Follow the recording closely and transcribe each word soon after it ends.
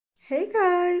Hey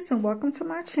guys, and welcome to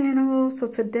my channel. So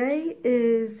today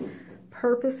is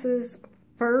Purpose's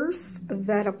first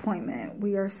vet appointment.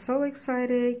 We are so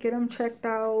excited. Get him checked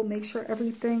out, make sure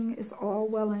everything is all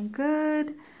well and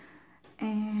good.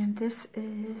 And this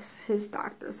is his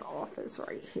doctor's office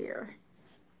right here.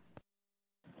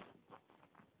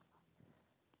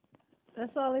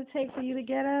 That's all it takes for you to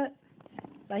get up?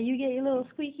 Like you get your little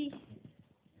squeaky?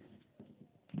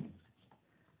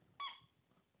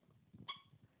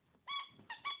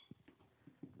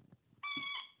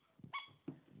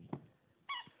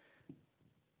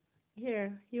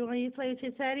 Here, you want to play with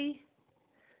your teddy?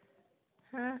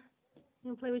 Huh? You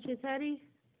want to play with your teddy?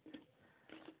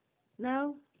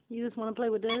 No? You just want to play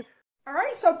with this? All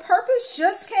right, so Purpose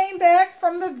just came back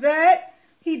from the vet.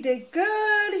 He did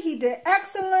good. He did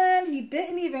excellent. He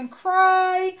didn't even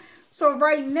cry. So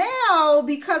right now,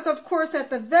 because of course at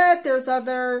the vet, there's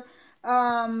other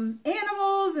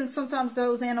animals, and sometimes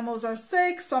those animals are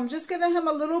sick. So I'm just giving him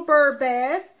a little bird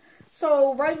bath.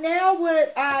 So right now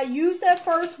what I used at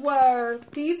first were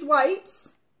these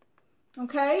wipes.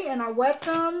 Okay, and I wet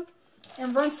them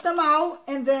and rinsed them out.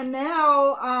 And then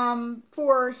now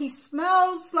he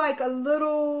smells like a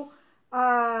little,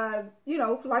 you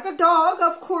know, like a dog,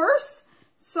 of course.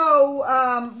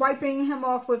 So wiping him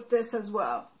off with this as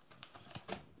well.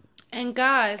 And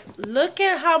guys, look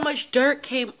at how much dirt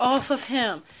came off of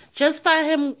him just by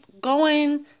him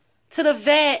going to the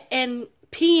vet and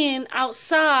peeing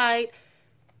outside.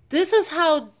 This is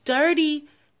how dirty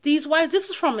these wipes. This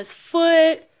was from his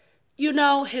foot, you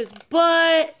know, his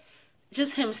butt,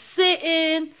 just him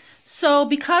sitting. So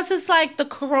because it's like the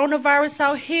coronavirus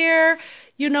out here,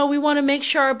 you know, we want to make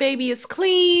sure our baby is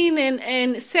clean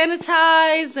and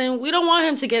sanitized, and we don't want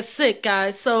him to get sick,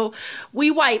 guys. So we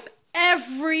wipe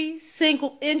every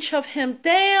single inch of him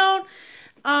down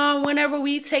whenever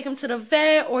we take him to the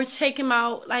vet or take him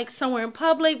out like somewhere in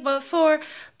public. But for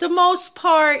the most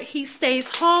part, he stays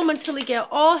home until he get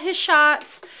all his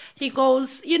shots. He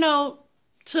goes, you know,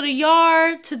 to the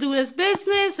yard to do his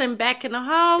business and back in the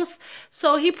house.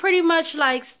 So he pretty much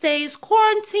like stays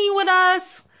quarantined with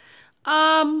us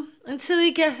until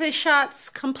he gets his shots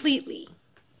completely.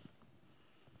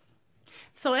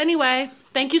 So anyway,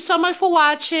 thank you so much for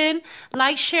watching.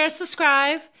 Like, share,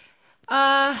 subscribe.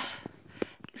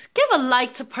 Give a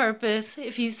like to Purpose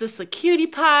if he's just a cutie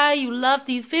pie. You love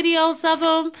these videos of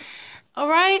him. All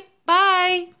right,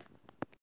 bye.